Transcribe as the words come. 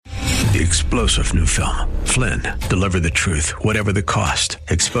The explosive new film, Flynn, deliver the truth, whatever the cost.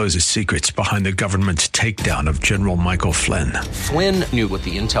 Exposes secrets behind the government's takedown of General Michael Flynn. Flynn knew what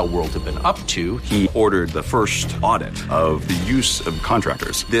the intel world had been up to. He ordered the first audit of the use of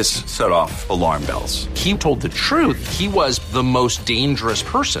contractors. This set off alarm bells. He told the truth. He was the most dangerous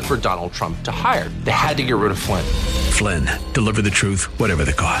person for Donald Trump to hire. They had to get rid of Flynn. Flynn, deliver the truth, whatever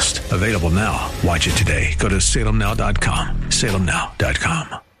the cost. Available now. Watch it today. Go to salemnow.com.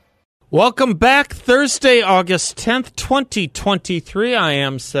 salemnow.com. Welcome back. Thursday, August 10th, 2023. I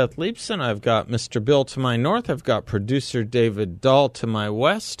am Seth Leibson. I've got Mr. Bill to my north. I've got producer David Dahl to my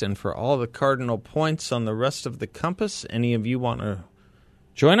west. And for all the cardinal points on the rest of the compass, any of you want to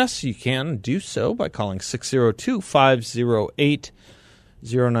join us, you can do so by calling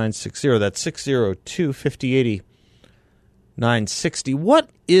 602-508-0960. That's 602-5080-960. What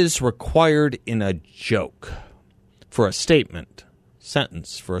is required in a joke for a statement?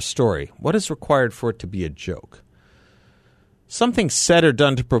 Sentence for a story? What is required for it to be a joke? Something said or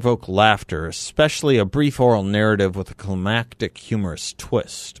done to provoke laughter, especially a brief oral narrative with a climactic humorous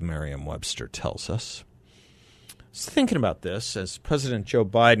twist, Merriam-Webster tells us. I was thinking about this as President Joe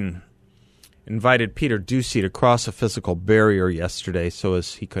Biden invited Peter Doocy to cross a physical barrier yesterday so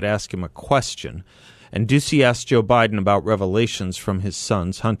as he could ask him a question. And Doocy asked Joe Biden about revelations from his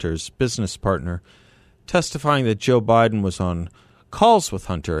son's, Hunter's, business partner, testifying that Joe Biden was on calls with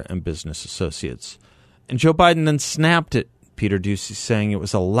Hunter and business associates. And Joe Biden then snapped at Peter Doocy, saying it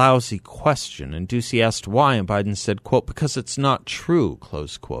was a lousy question. And Doocy asked why, and Biden said, quote, because it's not true,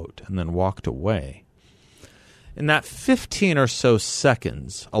 close quote, and then walked away. In that 15 or so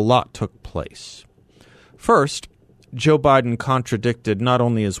seconds, a lot took place. First, Joe Biden contradicted not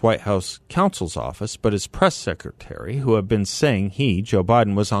only his White House counsel's office, but his press secretary, who had been saying he, Joe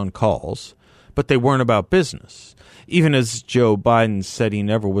Biden, was on calls, but they weren't about business, even as Joe Biden said he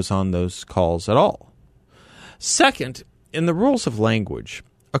never was on those calls at all. Second, in the rules of language,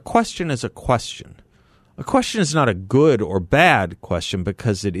 a question is a question. A question is not a good or bad question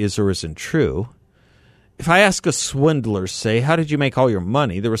because it is or isn't true. If I ask a swindler, say, how did you make all your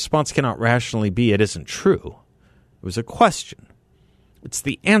money? The response cannot rationally be, it isn't true. It was a question. It's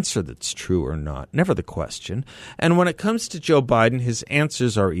the answer that's true or not, never the question. And when it comes to Joe Biden, his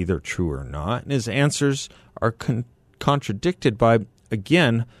answers are either true or not, and his answers are contradicted by,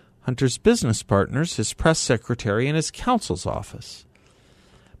 again, Hunter's business partners, his press secretary, and his counsel's office.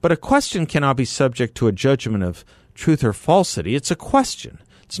 But a question cannot be subject to a judgment of truth or falsity. It's a question.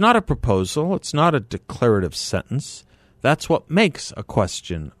 It's not a proposal. It's not a declarative sentence. That's what makes a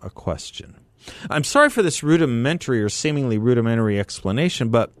question a question. I'm sorry for this rudimentary or seemingly rudimentary explanation,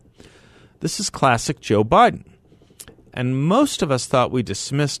 but this is classic Joe Biden. And most of us thought we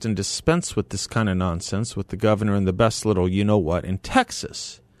dismissed and dispensed with this kind of nonsense with the governor and the best little you-know-what in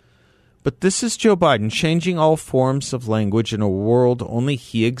Texas. But this is Joe Biden changing all forms of language in a world only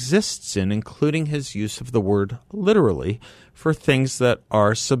he exists in, including his use of the word literally for things that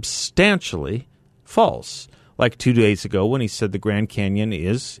are substantially false. Like 2 days ago when he said the Grand Canyon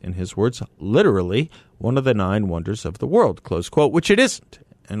is, in his words, literally one of the 9 wonders of the world, close quote, which it isn't,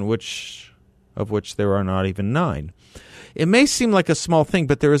 and of which there are not even 9. It may seem like a small thing,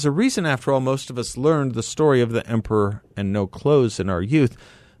 but there is a reason, after all, most of us learned the story of the emperor and no clothes in our youth.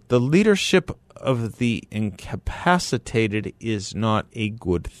 The leadership of the incapacitated is not a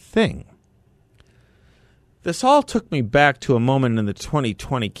good thing. This all took me back to a moment in the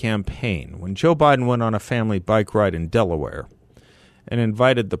 2020 campaign when Joe Biden went on a family bike ride in Delaware and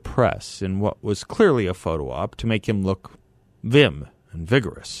invited the press in what was clearly a photo op to make him look vim and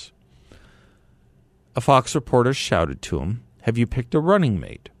vigorous. A Fox reporter shouted to him, "Have you picked a running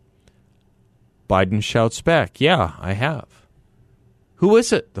mate?" Biden shouts back, "Yeah, I have." "Who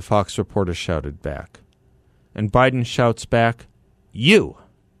is it?" the Fox reporter shouted back. And Biden shouts back, "You."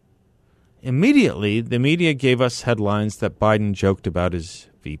 Immediately, the media gave us headlines that Biden joked about his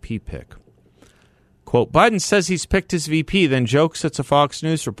VP pick. Quote, Biden says he's picked his VP, then jokes it's a Fox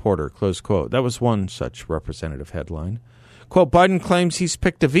News reporter, close quote. That was one such representative headline. Quote, Biden claims he's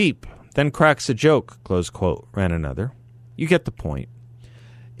picked a Veep, then cracks a joke, close quote, ran another. You get the point.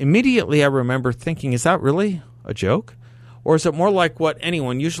 Immediately, I remember thinking, is that really a joke? Or is it more like what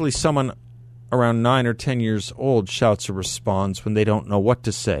anyone, usually someone around 9 or 10 years old, shouts or responds when they don't know what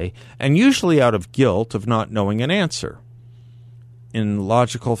to say, and usually out of guilt of not knowing an answer? In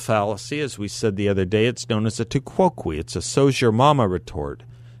logical fallacy, as we said the other day, it's known as a tu quoque. It's a so's your mama retort.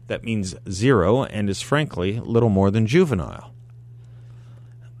 That means zero and is frankly little more than juvenile.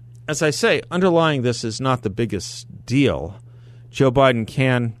 As I say, underlying this is not the biggest deal. Joe Biden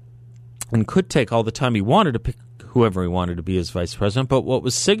can and could take all the time he wanted to pick whoever he wanted to be as vice president. But what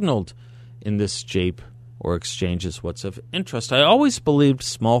was signaled in this jape or exchange is what's of interest. I always believed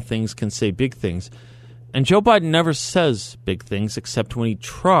small things can say big things. And Joe Biden never says big things except when he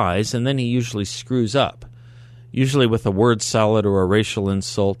tries, and then he usually screws up, usually with a word salad or a racial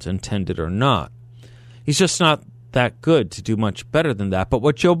insult, intended or not. He's just not that good to do much better than that. But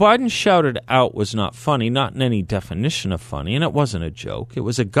what Joe Biden shouted out was not funny, not in any definition of funny, and it wasn't a joke. It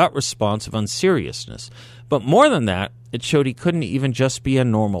was a gut response of unseriousness. But more than that, it showed he couldn't even just be a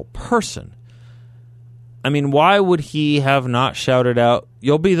normal person. I mean, why would he have not shouted out,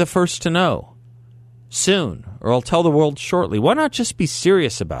 "You'll be the first to know soon, or I'll tell the world shortly"? Why not just be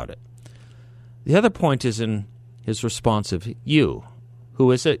serious about it? The other point is in his response of you.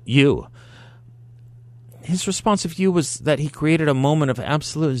 Who is it? You. His response of you was that he created a moment of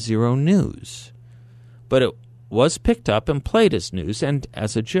absolute zero news. But it was picked up and played as news and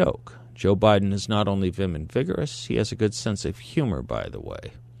as a joke. Joe Biden is not only vim and vigorous, he has a good sense of humor, by the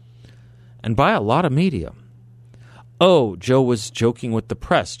way. And by a lot of media. Oh, Joe was joking with the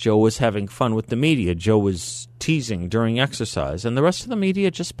press. Joe was having fun with the media. Joe was teasing during exercise. And the rest of the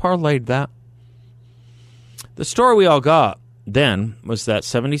media just parlayed that. The story we all got then was that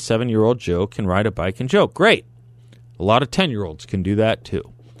 77-year-old Joe can ride a bike and joke. Great. A lot of 10-year-olds can do that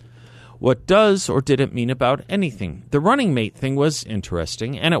too. What does or did it mean about anything? The running mate thing was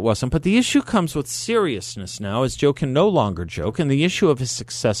interesting, and it wasn't, but the issue comes with seriousness now, as Joe can no longer joke, and the issue of his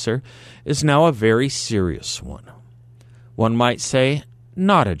successor is now a very serious one. One might say,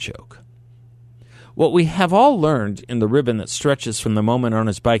 not a joke. What we have all learned in the ribbon that stretches from the moment on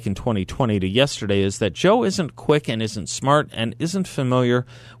his bike in 2020 to yesterday is that Joe isn't quick and isn't smart and isn't familiar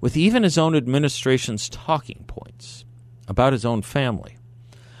with even his own administration's talking points about his own family.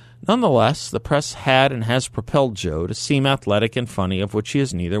 Nonetheless, the press had and has propelled Joe to seem athletic and funny, of which he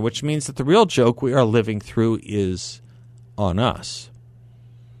is neither, which means that the real joke we are living through is on us.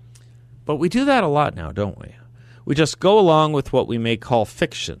 But we do that a lot now, don't we? We just go along with what we may call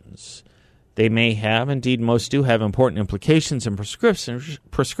fictions. They may have, indeed most do have, important implications and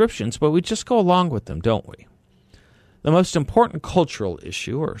prescriptions, but we just go along with them, don't we? The most important cultural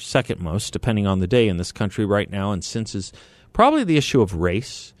issue, or second most, depending on the day in this country right now and since, is probably the issue of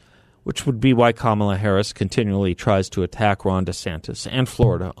race, which would be why Kamala Harris continually tries to attack Ron DeSantis and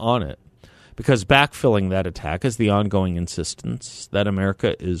Florida on it, because backfilling that attack is the ongoing insistence that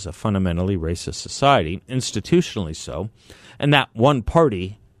America is a fundamentally racist society, institutionally so, and that one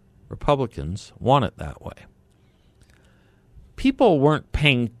party, Republicans, want it that way. People weren't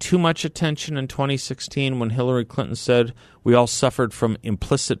paying too much attention in 2016 when Hillary Clinton said we all suffered from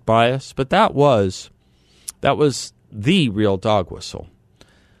implicit bias, but that was the real dog whistle.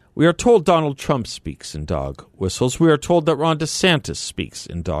 We are told Donald Trump speaks in dog whistles. We are told that Ron DeSantis speaks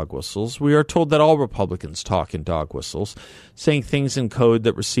in dog whistles. We are told that all Republicans talk in dog whistles, saying things in code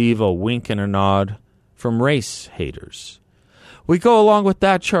that receive a wink and a nod from race haters. We go along with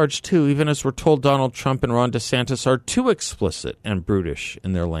that charge, too, even as we're told Donald Trump and Ron DeSantis are too explicit and brutish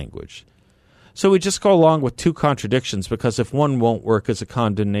in their language. So we just go along with two contradictions because if one won't work as a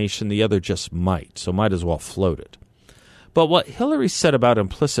condemnation, the other just might, so might as well float it. But what Hillary said about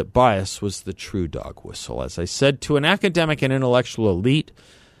implicit bias was the true dog whistle, as I said, to an academic and intellectual elite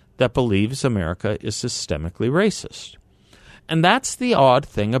that believes America is systemically racist. And that's the odd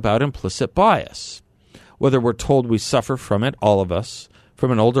thing about implicit bias. Whether we're told we suffer from it, all of us,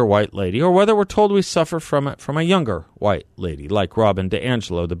 from an older white lady, or whether we're told we suffer from it from a younger white lady, like Robin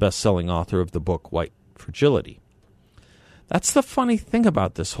DiAngelo, the best-selling author of the book White Fragility. That's the funny thing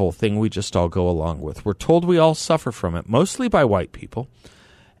about this whole thing we just all go along with. We're told we all suffer from it, mostly by white people,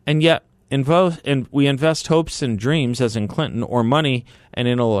 and yet we invest hopes and dreams, as in Clinton, or money and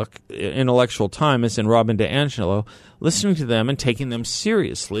intellectual time, as in Robin DiAngelo, listening to them and taking them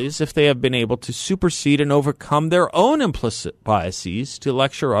seriously as if they have been able to supersede and overcome their own implicit biases to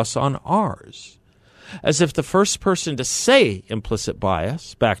lecture us on ours. As if the first person to say implicit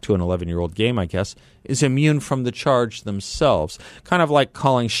bias, back to an 11-year-old game, I guess, is immune from the charge themselves, kind of like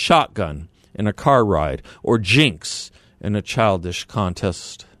calling shotgun in a car ride or jinx in a childish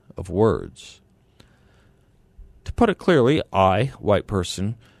contest of words. To put it clearly, I, white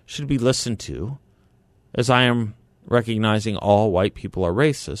person, should be listened to, as I am recognizing all white people are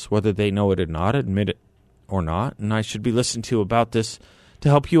racist, whether they know it or not, admit it or not, and I should be listened to about this to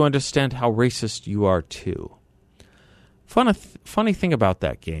help you understand how racist you are too. Funny thing about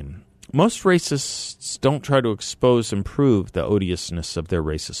that game, most racists don't try to expose and prove the odiousness of their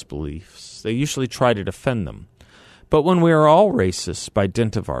racist beliefs. They usually try to defend them. But when we are all racist by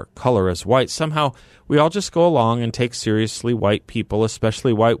dint of our color as white, somehow we all just go along and take seriously white people,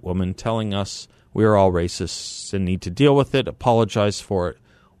 especially white women, telling us We are all racists and need to deal with it, apologize for it,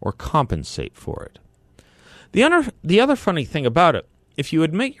 or compensate for it. The other funny thing about it, if you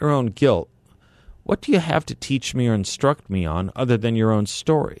admit your own guilt, what do you have to teach me or instruct me on other than your own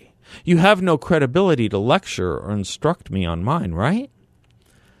story? You have no credibility to lecture or instruct me on mine, right?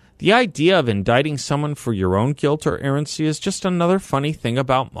 The idea of indicting someone for your own guilt or errancy is just another funny thing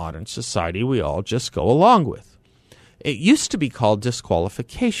about modern society we all just go along with. It used to be called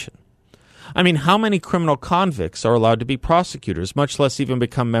disqualification. I mean, how many criminal convicts are allowed to be prosecutors, much less even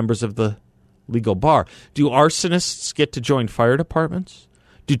become members of the legal bar? Do arsonists get to join fire departments?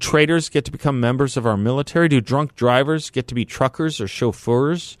 Do traitors get to become members of our military? Do drunk drivers get to be truckers or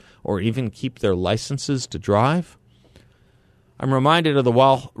chauffeurs or even keep their licenses to drive? I'm reminded of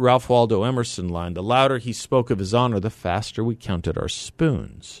the Ralph Waldo Emerson line, the louder he spoke of his honor, the faster we counted our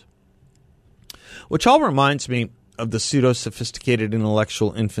spoons. Which all reminds me of the pseudo-sophisticated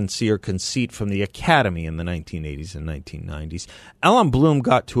intellectual infancy or conceit from the Academy in the 1980s and 1990s. Alan Bloom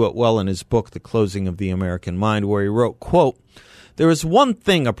got to it well in his book, The Closing of the American Mind, where he wrote, quote, "There is one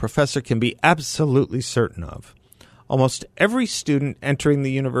thing a professor can be absolutely certain of. Almost every student entering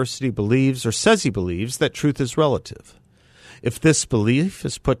the university believes or says he believes that truth is relative. If this belief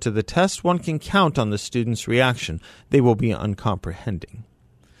is put to the test, one can count on the student's reaction. They will be uncomprehending.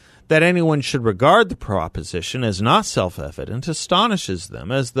 That anyone should regard the proposition as not self-evident astonishes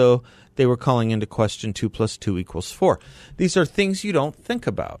them, as though they were calling into question 2 + 2 = 4. These are things you don't think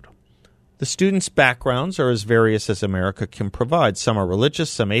about. The students' backgrounds are as various as America can provide. Some are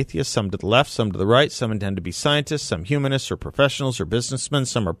religious, some atheists, some to the left, some to the right, some intend to be scientists, some humanists or professionals or businessmen,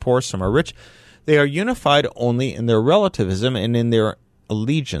 some are poor, some are rich. They are unified only in their relativism and in their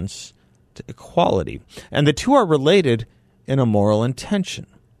allegiance to equality. And the two are related in a moral intention.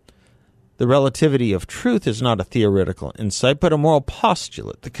 The relativity of truth is not a theoretical insight, but a moral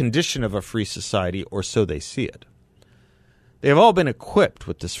postulate, the condition of a free society, or so they see it. They have all been equipped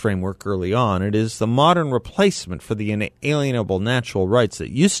with this framework early on. It is the modern replacement for the inalienable natural rights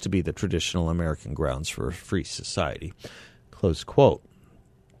that used to be the traditional American grounds for a free society." Close quote.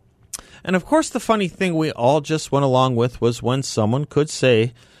 And of course, the funny thing we all just went along with was when someone could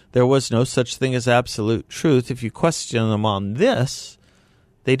say there was no such thing as absolute truth. If you question them on this,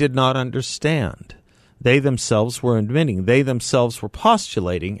 they did not understand. They themselves were admitting, they themselves were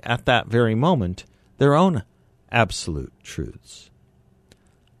postulating at that very moment their own absolute truths.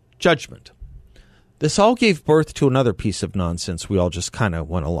 Judgment. This all gave birth to another piece of nonsense we all just kind of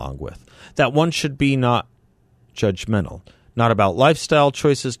went along with, that one should be not judgmental. Not about lifestyle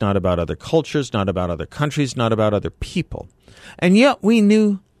choices, not about other cultures, not about other countries, not about other people. And yet we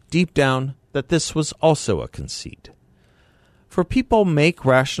knew deep down that this was also a conceit. For people make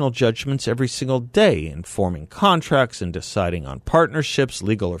rational judgments every single day in forming contracts, in deciding on partnerships,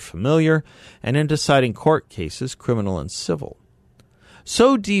 legal or familiar, and in deciding court cases, criminal and civil.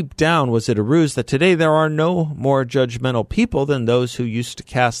 So deep down was it a ruse that today there are no more judgmental people than those who used to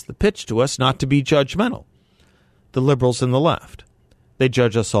cast the pitch to us not to be judgmental. The liberals and the left. They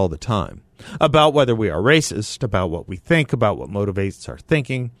judge us all the time. About whether we are racist, about what we think, about what motivates our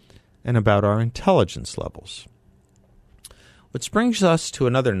thinking, and about our intelligence levels. Which brings us to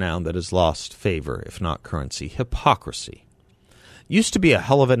another noun that has lost favor, if not currency, hypocrisy. Used to be a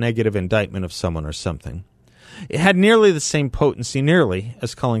hell of a negative indictment of someone or something. It had nearly the same potency,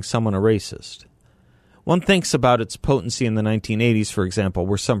 as calling someone a racist. One thinks about its potency in the 1980s, for example,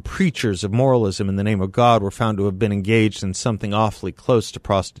 where some preachers of moralism in the name of God were found to have been engaged in something awfully close to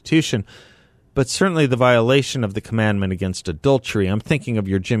prostitution, but certainly the violation of the commandment against adultery. I'm thinking of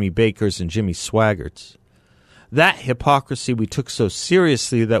your Jimmy Bakers and Jimmy Swaggarts. That hypocrisy we took so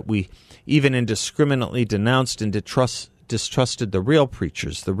seriously that we even indiscriminately denounced and distrusted the real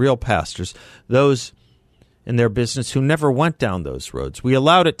preachers, the real pastors, those in their business who never went down those roads. We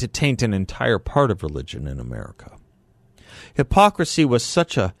allowed it to taint an entire part of religion in America. Hypocrisy was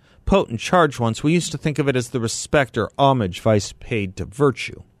such a potent charge once, we used to think of it as the respect or homage vice paid to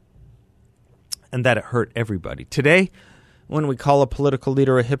virtue, and that it hurt everybody. Today, when we call a political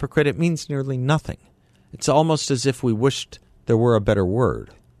leader a hypocrite, it means nearly nothing. It's almost as if we wished there were a better word.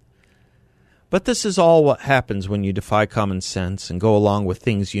 But this is all what happens when you defy common sense and go along with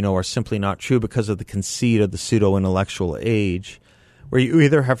things you know are simply not true because of the conceit of the pseudo-intellectual age, where you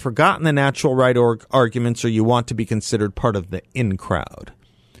either have forgotten the natural right arguments or you want to be considered part of the in crowd.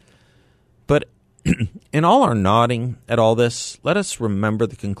 But in all our nodding at all this, let us remember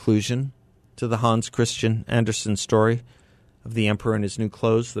the conclusion to the Hans Christian Andersen story of the Emperor in his new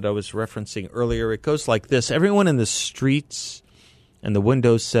clothes that I was referencing earlier. It goes like this. Everyone in the streets and the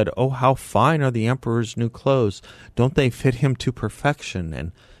windows said, "Oh, how fine are the Emperor's new clothes. Don't they fit him to perfection?"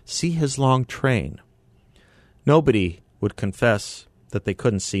 And see his long train. Nobody would confess that they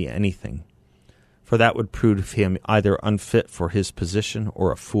couldn't see anything, for that would prove him either unfit for his position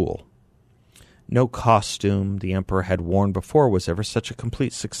or a fool. No costume the emperor had worn before was ever such a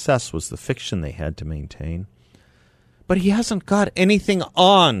complete success, was the fiction they had to maintain. "But he hasn't got anything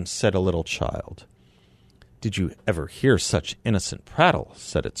on," said a little child. "Did you ever hear such innocent prattle?"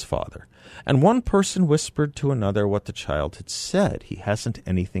 said its father. And one person whispered to another what the child had said. "He hasn't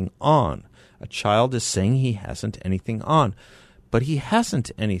anything on." A child is saying he hasn't anything on. "But he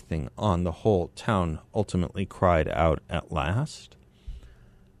hasn't anything on," the whole town ultimately cried out at last.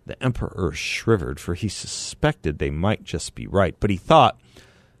 The emperor shivered, for he suspected they might just be right. But he thought,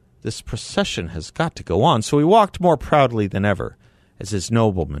 this procession has got to go on. So he walked more proudly than ever, as his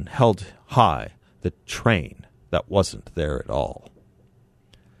noblemen held high the train that wasn't there at all.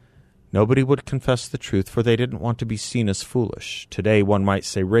 Nobody would confess the truth, for they didn't want to be seen as foolish. Today one might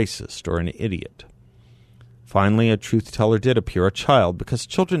say racist or an idiot. Finally, a truth-teller did appear, a child, because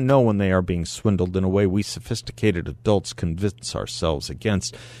children know when they are being swindled in a way we sophisticated adults convince ourselves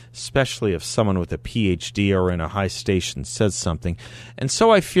against, especially if someone with a Ph.D. or in a high station says something. And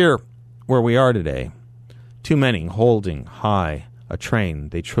so I fear where we are today, too many holding high a train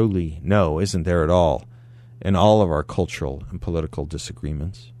they truly know isn't there at all, in all of our cultural and political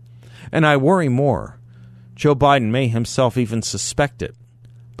disagreements. And I worry more. Joe Biden may himself even suspect it,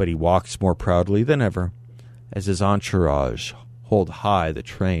 but he walks more proudly than ever, as his entourage hold high the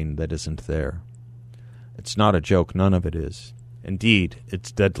train that isn't there. It's not a joke, none of it is. Indeed, it's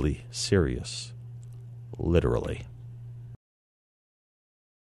deadly serious. Literally.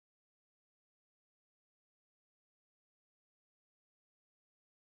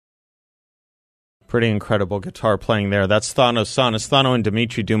 Pretty incredible guitar playing there. That's Thanos Sonis. Thano and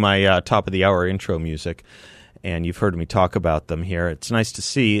Dimitri do my top of the hour intro music, and you've heard me talk about them here. It's nice to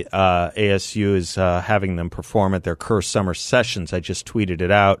see ASU is having them perform at their Kerr Summer Sessions. I just tweeted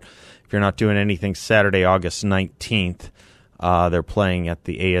it out. If you're not doing anything, Saturday, August 19th, they're playing at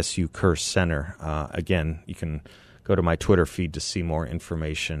the ASU Kerr Center. Again, you can go to my Twitter feed to see more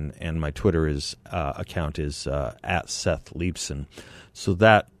information, and my Twitter account is at Seth Leibson. So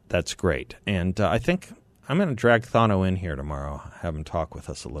that's great. And I think I'm going to drag Thano in here tomorrow, have him talk with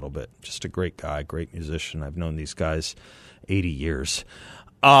us a little bit. Just a great guy, great musician. I've known these guys 80 years.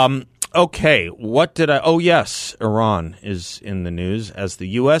 Okay, what did I... Oh, yes, Iran is in the news, as the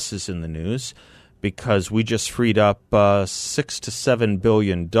U.S. is in the news, because we just freed up $6 to $7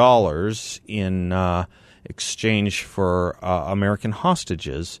 billion in exchange for American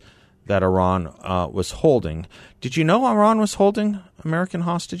hostages that Iran was holding. Did you know Iran was holding American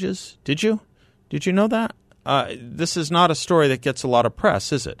hostages? Did you? Did you know that? This is not a story that gets a lot of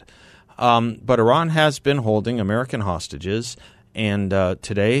press, is it? But Iran has been holding American hostages, and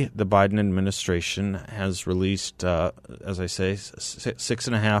today the Biden administration has released, as I say,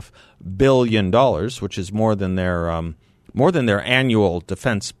 $6.5 billion, which is more than their annual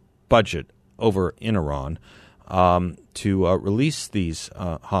defense budget over in Iran, to release these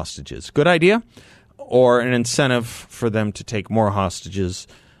hostages. Good idea? Or an incentive for them to take more hostages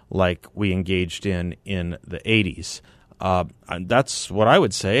like we engaged in the 80s. That's what I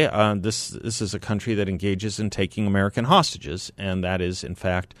would say. This is a country that engages in taking American hostages, and that is, in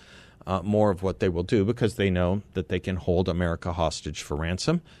fact, more of what they will do because they know that they can hold America hostage for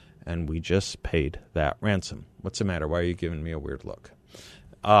ransom, and we just paid that ransom. What's the matter? Why are you giving me a weird look?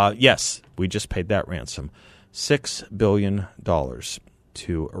 Yes, we just paid that ransom. $6 billion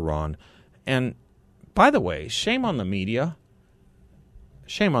to Iran. And by the way, shame on the media.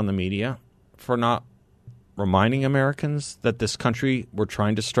 Shame on the media for not reminding Americans that this country we're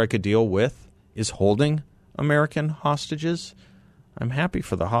trying to strike a deal with is holding American hostages. I'm happy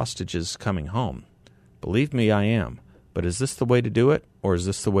for the hostages coming home. Believe me, I am. But is this the way to do it, or is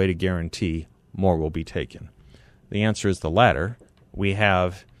this the way to guarantee more will be taken? The answer is the latter. We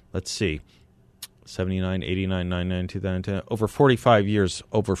have, let's see, 79, 89, 99, 2010, over 45 years,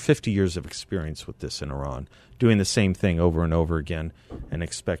 over 50 years of experience with this in Iran, doing the same thing over and over again and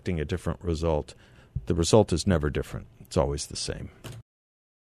expecting a different result. The result is never different. It's always the same.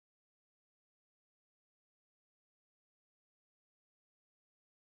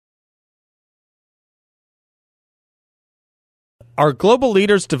 Are global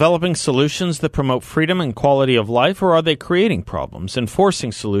leaders developing solutions that promote freedom and quality of life, or are they creating problems,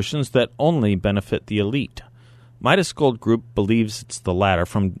 enforcing solutions that only benefit the elite? Midas Gold Group believes it's the latter.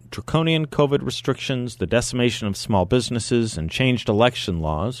 From draconian COVID restrictions, the decimation of small businesses, and changed election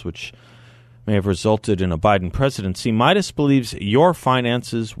laws, which may have resulted in a Biden presidency, Midas believes your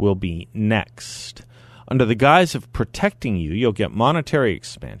finances will be next. Under the guise of protecting you, you'll get monetary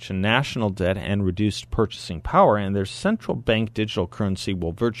expansion, national debt, and reduced purchasing power, and their central bank digital currency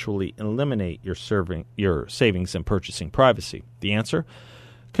will virtually eliminate your savings and purchasing privacy. The answer?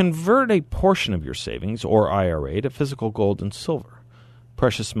 Convert a portion of your savings or IRA to physical gold and silver.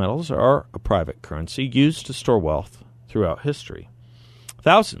 Precious metals are a private currency used to store wealth throughout history.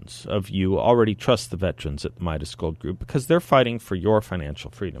 Thousands of you already trust the veterans at the Midas Gold Group because they're fighting for your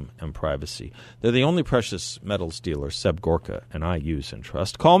financial freedom and privacy. They're the only precious metals dealer Seb Gorka and I use and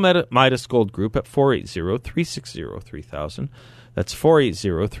trust. Call Midas Gold Group at 480-360-3000. That's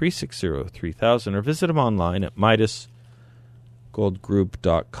 480-360-3000, or visit them online at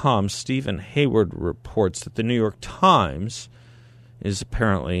MidasGoldGroup.com. Stephen Hayward reports that the New York Times is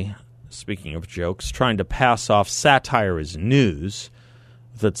apparently, speaking of jokes, trying to pass off satire as news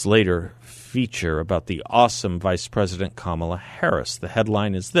with its later feature about the awesome Vice President Kamala Harris. The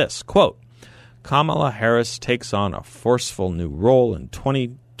headline is this, quote, Kamala Harris takes on a forceful new role in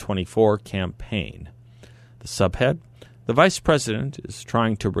 2024 campaign. The subhead, the Vice President is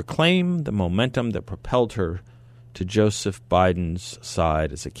trying to reclaim the momentum that propelled her to Joseph Biden's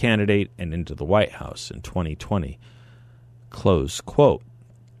side as a candidate and into the White House in 2020. Close quote.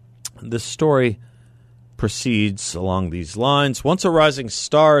 This story proceeds along these lines. Once a rising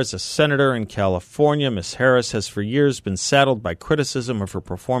star as a senator in California, Ms. Harris has for years been saddled by criticism of her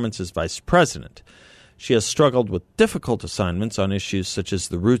performance as vice president. She has struggled with difficult assignments on issues such as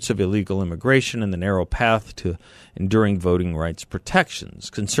the roots of illegal immigration and the narrow path to enduring voting rights protections.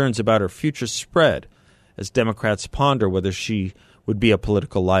 Concerns about her future spread as Democrats ponder whether she would be a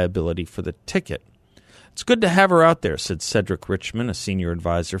political liability for the ticket. It's good to have her out there, said Cedric Richmond, a senior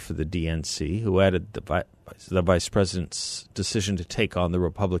advisor for the DNC, who added the vice president's decision to take on the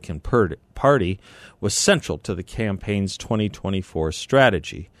Republican Party was central to the campaign's 2024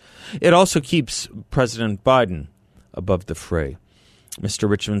 strategy. It also keeps President Biden above the fray. Mr.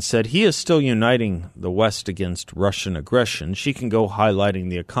 Richmond said he is still uniting the West against Russian aggression. She can go highlighting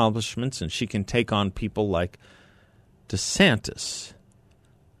the accomplishments, and she can take on people like DeSantis.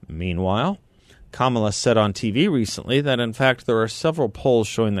 Meanwhile, Kamala said on TV recently that, in fact, there are several polls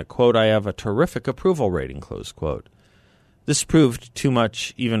showing that, quote, I have a terrific approval rating, close quote. This proved too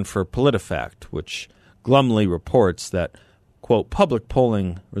much even for PolitiFact, which glumly reports that, quote, public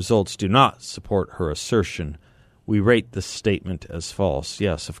polling results do not support her assertion. We rate this statement as false.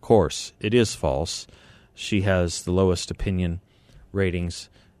 Yes, of course, it is false. She has the lowest opinion ratings,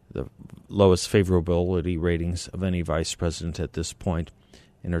 the lowest favorability ratings of any vice president at this point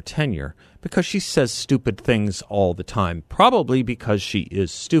in her tenure, because she says stupid things all the time, probably because she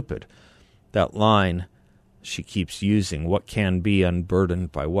is stupid. That line she keeps using, what can be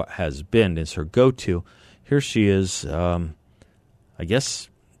unburdened by what has been, is her go-to. Here she is, I guess,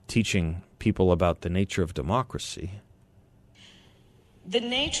 teaching people about the nature of democracy. The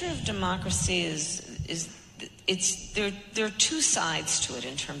nature of democracy there are two sides to it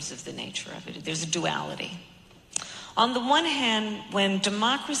in terms of the nature of it. There's a duality. On the one hand, when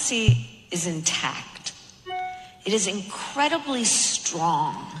democracy is intact, it is incredibly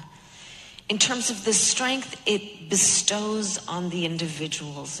strong in terms of the strength it bestows on the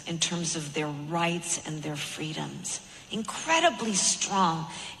individuals in terms of their rights and their freedoms. Incredibly strong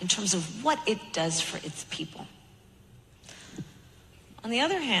in terms of what it does for its people. On the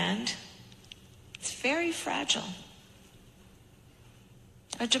other hand, it's very fragile.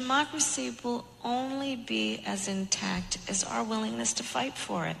 Our democracy will only be as intact as our willingness to fight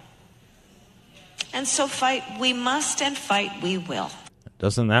for it. And so fight we must, and fight we will.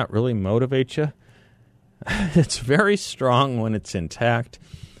 Doesn't that really motivate you? It's very strong when it's intact,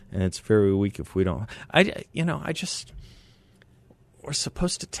 and it's very weak if we don't. We're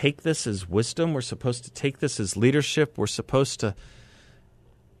supposed to take this as wisdom. We're supposed to take this as leadership. We're supposed to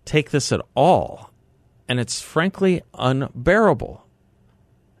take this at all. And it's frankly unbearable.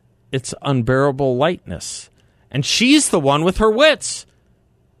 It's unbearable lightness. And she's the one with her wits.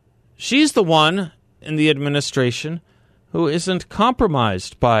 She's the one in the administration who isn't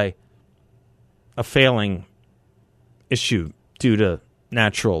compromised by a failing issue due to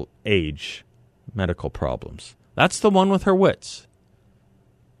natural age, medical problems. That's the one with her wits.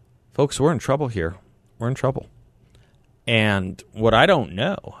 Folks, we're in trouble here. We're in trouble. And what I don't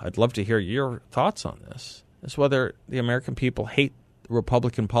know, I'd love to hear your thoughts on this, is whether the American people hate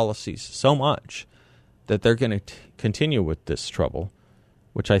Republican policies so much that they're going to continue with this trouble,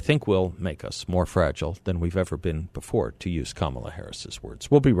 which I think will make us more fragile than we've ever been before, to use Kamala Harris's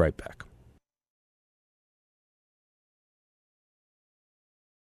words. We'll be right back.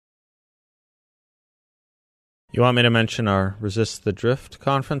 You want me to mention our Resist the Drift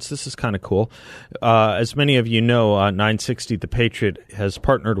conference? This is kind of cool. As many of you know, 960 The Patriot has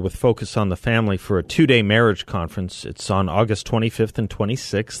partnered with Focus on the Family for a 2-day marriage conference. It's on August 25th and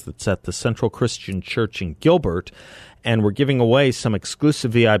 26th. It's at the Central Christian Church in Gilbert, and we're giving away some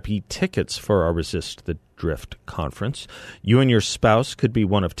exclusive VIP tickets for our Resist the Drift conference. You and your spouse could be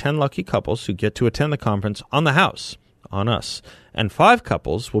one of 10 lucky couples who get to attend the conference on the house, on us. And 5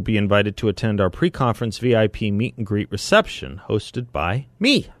 couples will be invited to attend our pre-conference VIP meet and greet reception hosted by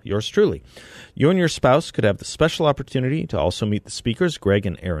me, yours truly. You and your spouse could have the special opportunity to also meet the speakers, Greg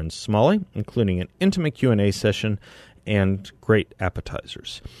and Aaron Smalley, including an intimate Q&A session and great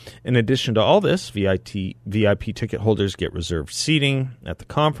appetizers. In addition to all this, VIP ticket holders get reserved seating at the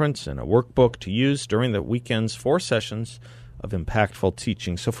conference and a workbook to use during the weekend's 4 sessions of impactful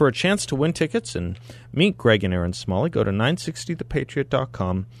teaching. So for a chance to win tickets and meet Greg and Aaron Smalley, go to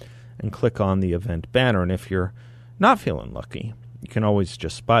 960thepatriot.com and click on the event banner. And if you're not feeling lucky, you can always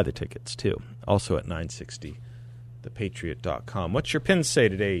just buy the tickets too, also at 960thepatriot.com. What's your pin say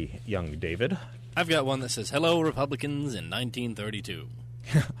today, young David? I've got one that says, "Hello, Republicans in 1932."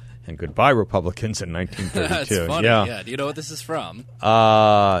 And goodbye, Republicans in 1932. That's funny, yeah. Do you know what this is from?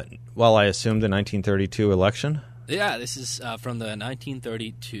 Well, I assume the 1932 election? Yeah, this is from the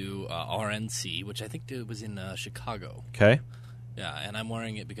 1932 RNC, which I think it was in Chicago. Okay. Yeah, and I'm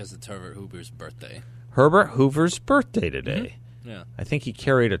wearing it because it's Herbert Hoover's birthday. Herbert Hoover's birthday today. Mm-hmm. Yeah. I think he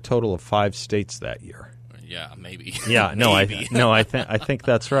carried a total of 5 states that year. Yeah, maybe. Yeah, no, maybe. I think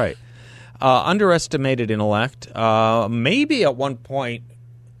that's right. Underestimated intellect. Maybe at one point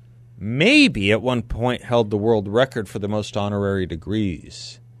held the world record for the most honorary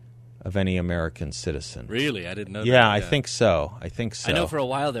degrees of any American citizen. Really? I didn't know that. Yeah, I think so. I I know for a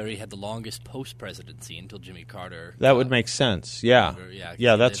while there he had the longest post-presidency until Jimmy Carter. That would make sense. Yeah.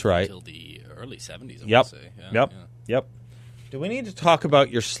 Yeah, that's right. Until the early 70s, I Yep. would say. Yep. Do we need to talk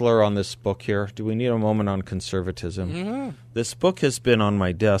about your slur on this book here? Do we need a moment on conservatism? Mm-hmm. This book has been on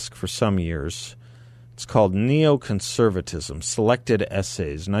my desk for some years. It's called Neoconservatism, Selected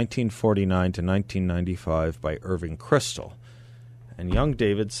Essays, 1949 to 1995 by Irving Kristol. And young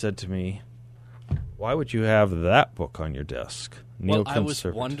David said to me, why would you have that book on your desk? Well, I was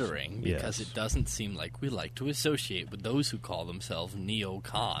wondering, because it doesn't seem like we like to associate with those who call themselves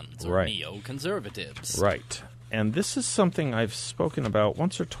neocons or neoconservatives. Right. And this is something I've spoken about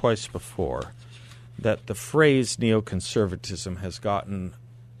once or twice before, that the phrase neoconservatism has gotten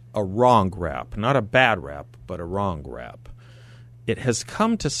a wrong rap. Not a bad rap, but a wrong rap. It has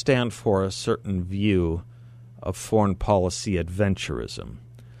come to stand for a certain view of foreign policy adventurism.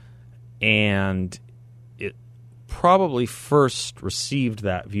 And it probably first received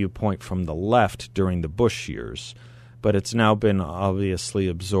that viewpoint from the left during the Bush years, but it's now been obviously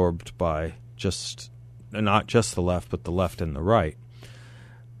absorbed by not just the left, but the left and the right.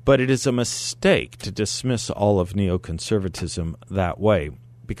 But it is a mistake to dismiss all of neoconservatism that way,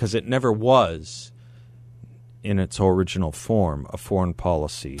 because it never was, in its original form, a foreign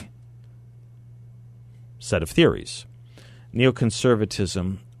policy set of theories.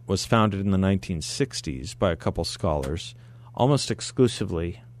 Neoconservatism was founded in the 1960s by a couple scholars, almost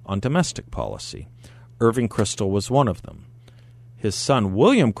exclusively on domestic policy. Irving Kristol was one of them. His son,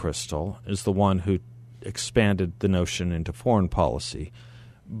 William Kristol, is the one who expanded the notion into foreign policy.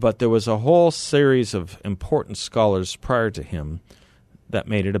 But there was a whole series of important scholars prior to him that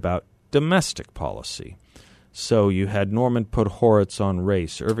made it about domestic policy. So you had Norman Podhoretz on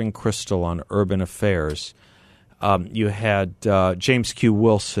race, Irving Kristol on urban affairs. You had James Q.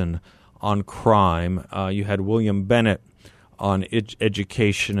 Wilson on crime. You had William Bennett on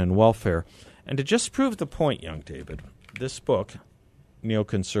education and welfare. And to just prove the point, young David, this book,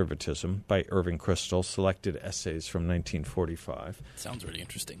 Neoconservatism by Irving Kristol, Selected Essays from 1945. Sounds really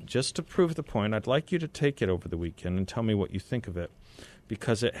interesting. Just to prove the point, I'd like you to take it over the weekend and tell me what you think of it,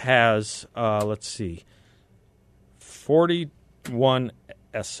 because it has, 41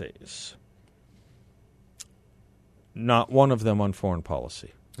 essays. Not one of them on foreign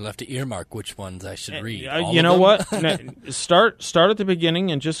policy. You'll have to earmark which ones I should read. You know what? Start at the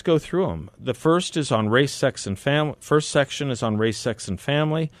beginning and just go through them. The first is on race, sex, and family. First section is on race, sex, and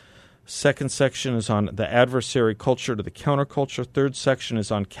family. Second section is on the adversary culture to the counterculture. Third section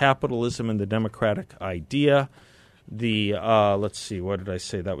is on capitalism and the democratic idea. The what did I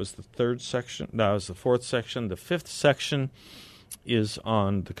say? That was the third section. That was the fourth section. The fifth section is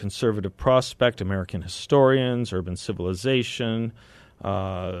on the conservative prospect, American historians, urban civilization,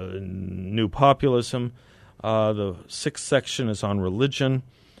 new populism. The sixth section is on religion,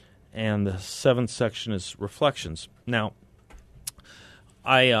 and the seventh section is reflections. Now,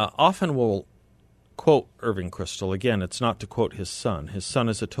 I often will quote Irving Kristol. Again, it's not to quote his son. His son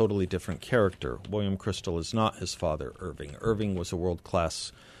is a totally different character. William Kristol is not his father, Irving. Irving was a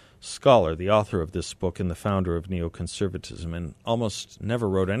world-class scholar, the author of this book and the founder of neoconservatism, and almost never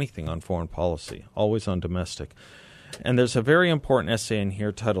wrote anything on foreign policy, always on domestic. And there's a very important essay in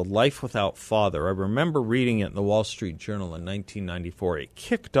here titled Life Without Father. I remember reading it in the Wall Street Journal in 1994. It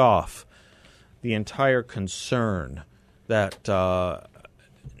kicked off the entire concern that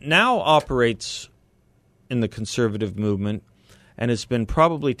now operates in the conservative movement and has been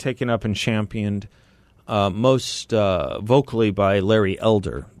probably taken up and championed most vocally by Larry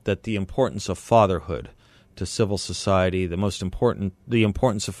Elder, that the importance of fatherhood to civil society, the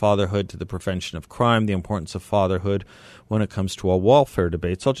importance of fatherhood to the prevention of crime, the importance of fatherhood when it comes to our welfare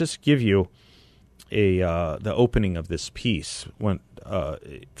debates. I'll just give you the opening of this piece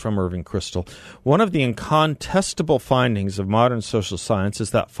from Irving Kristol. One of the incontestable findings of modern social science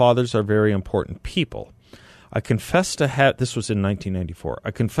is that fathers are very important people. I confess to this was in 1994.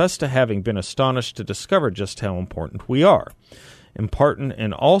 I confess to having been astonished to discover just how important we are. Important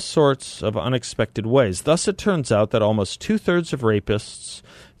in all sorts of unexpected ways. Thus, it turns out that almost 2/3 of rapists,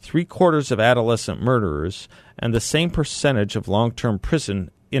 3/4 of adolescent murderers, and the same percentage of long-term prison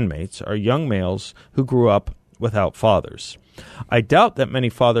inmates are young males who grew up without fathers. I doubt that many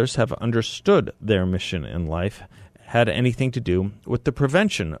fathers have understood their mission in life had anything to do with the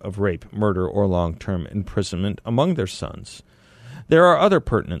prevention of rape, murder, or long-term imprisonment among their sons. There are other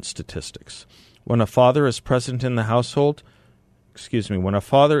pertinent statistics. When a father is present in the household,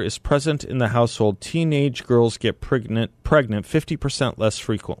 teenage girls get pregnant 50% less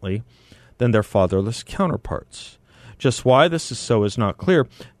frequently than their fatherless counterparts. Just why this is so is not clear,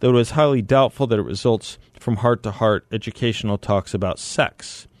 though it is highly doubtful that it results from heart-to-heart educational talks about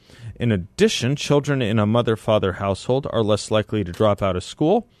sex. In addition, children in a mother-father household are less likely to drop out of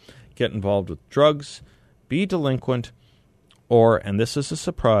school, get involved with drugs, be delinquent, or, and this is a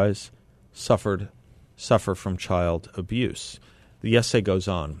surprise, suffer from child abuse. The essay goes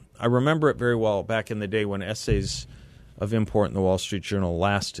on. I remember it very well back in the day when essays of import in the Wall Street Journal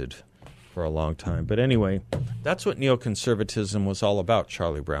lasted for a long time. But anyway, that's what neoconservatism was all about,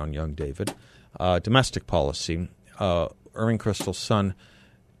 Charlie Brown, young David. Domestic policy. Irving Kristol's son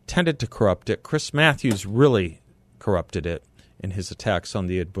tended to corrupt it. Chris Matthews really corrupted it in his attacks on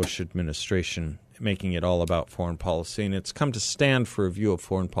the Bush administration, making it all about foreign policy. And it's come to stand for a view of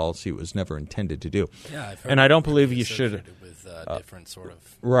foreign policy it was never intended to do. Yeah, I've heard and I don't believe you should... with different sort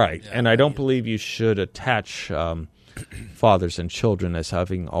of... Right, and I don't believe you should attach fathers and children as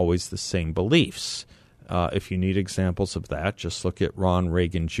having always the same beliefs. If you need examples of that, just look at Ron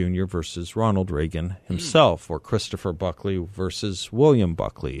Reagan Jr. versus Ronald Reagan himself, or Christopher Buckley versus William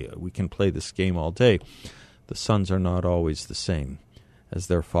Buckley. We can play this game all day. The sons are not always the same as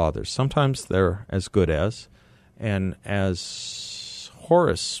their fathers. Sometimes they're as good as, and as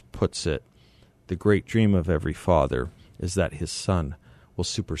Horace puts it, the great dream of every father is that his son will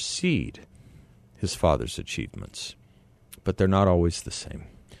supersede his father's achievements. But they're not always the same.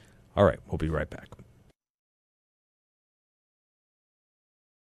 All right, we'll be right back.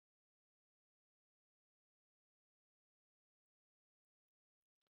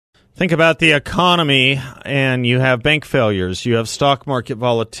 Think about the economy, and you have bank failures, you have stock market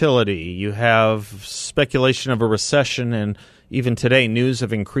volatility, you have speculation of a recession, and even today, news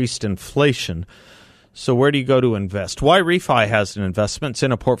of increased inflation. So where do you go to invest? YRefy has an investment. It's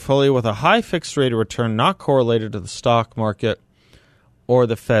in a portfolio with a high fixed rate of return not correlated to the stock market or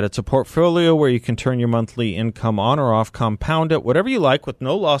the Fed. It's a portfolio where you can turn your monthly income on or off, compound it, whatever you like, with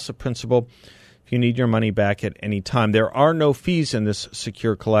no loss of principal if you need your money back at any time. There are no fees in this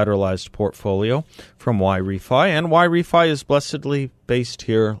secure collateralized portfolio from YRefy, and YRefy is blessedly based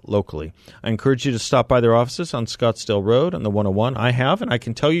here locally. I encourage you to stop by their offices on Scottsdale Road on the 101. I have, and I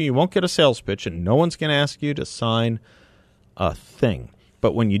can tell you, you won't get a sales pitch, and no one's going to ask you to sign a thing.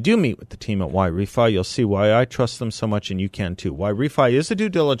 But when you do meet with the team at YRefy, you'll see why I trust them so much, and you can too. YRefy is a due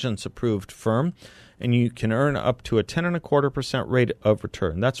diligence approved firm, and you can earn up to a 10.25% rate of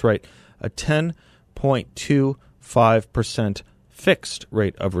return. That's right, a 10.25% fixed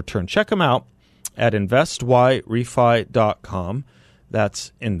rate of return. Check them out at investyrefy.com.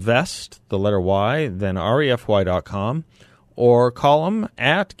 That's invest, the letter Y, then refy.com. Or give them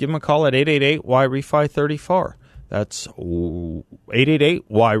a call at 888-YRefy34. That's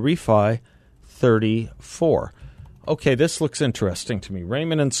 888-YRefy34. Okay, this looks interesting to me.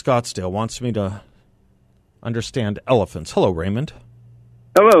 Raymond in Scottsdale wants me to understand elephants. Hello, Raymond.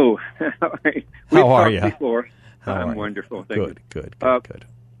 Hello. How are you? Before. I'm wonderful. Thank you. Good.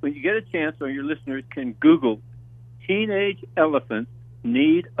 When you get a chance, or your listeners can Google teenage elephants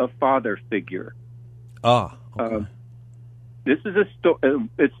need a father figure. Okay. This is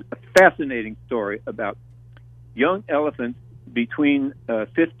it's a fascinating story about young elephants between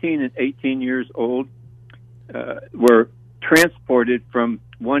 15 and 18 years old were transported from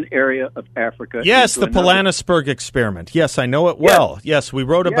one area of Africa. Yes, the Pilanesberg experiment. Yes, I know it well. Yes, we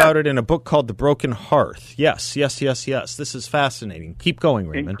wrote about it in a book called The Broken Hearth. Yes. This is fascinating. Keep going,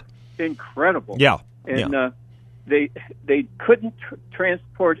 Raymond. Incredible. Yeah. And they couldn't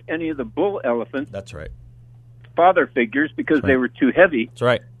transport any of the bull elephants. That's right. Father figures because they were too heavy. That's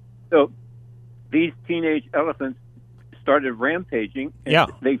right. So these teenage elephants started rampaging.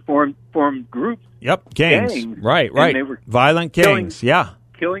 And they formed groups. Yep, gangs. Right. And they were violent gangs.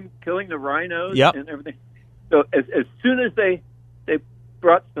 Killing the rhinos and everything. So as soon as they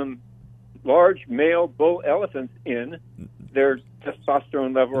brought some large male bull elephants in, their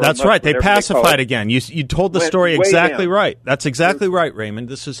testosterone level. That's right. They pacified again. You told the story exactly right. That's exactly right, Raymond.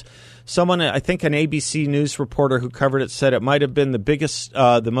 This is someone, I think an ABC News reporter who covered it said it might have been the biggest,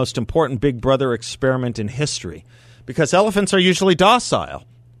 the most important Big Brother experiment in history, because elephants are usually docile,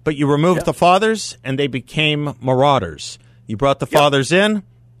 but you removed the fathers and they became marauders. You brought the fathers in,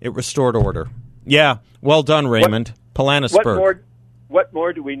 it restored order. Yeah, well done, Raymond. Pilanesberg. What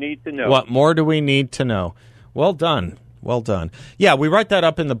more do we need to know? What more do we need to know? Well done. Well done. Yeah, we write that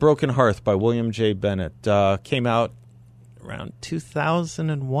up in The Broken Hearth by William J. Bennett. Came out around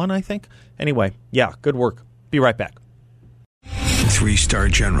 2001, I think. Anyway, good work. Be right back. 3-star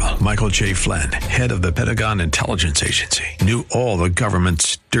General Michael J. Flynn, head of the Pentagon Intelligence Agency, knew all the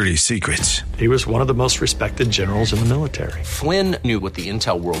government's dirty secrets. He was one of the most respected generals in the military. Flynn knew what the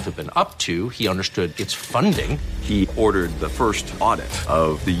intel world had been up to. He understood its funding. He ordered the first audit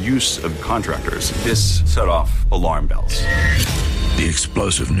of the use of contractors. This set off alarm bells. The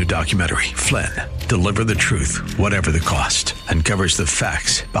explosive new documentary, Flynn, Deliver the Truth, Whatever the Cost, uncovers the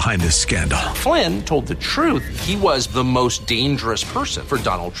facts behind this scandal. Flynn told the truth. He was the most dangerous person for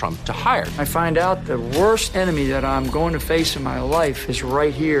Donald Trump to hire. I find out the worst enemy that I'm going to face in my life is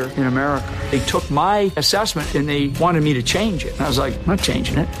right here in America. They took my assessment and they wanted me to change it. And I was like, I'm not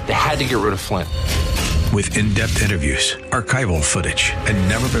changing it. They had to get rid of Flynn. With in-depth interviews, archival footage, and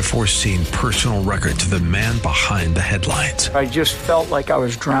never-before-seen personal records of the man behind the headlines. I just felt like I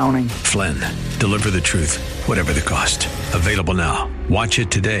was drowning. Flynn, Deliver the Truth, Whatever the Cost. Available now. Watch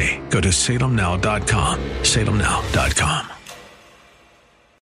it today. Go to salemnow.com. salemnow.com.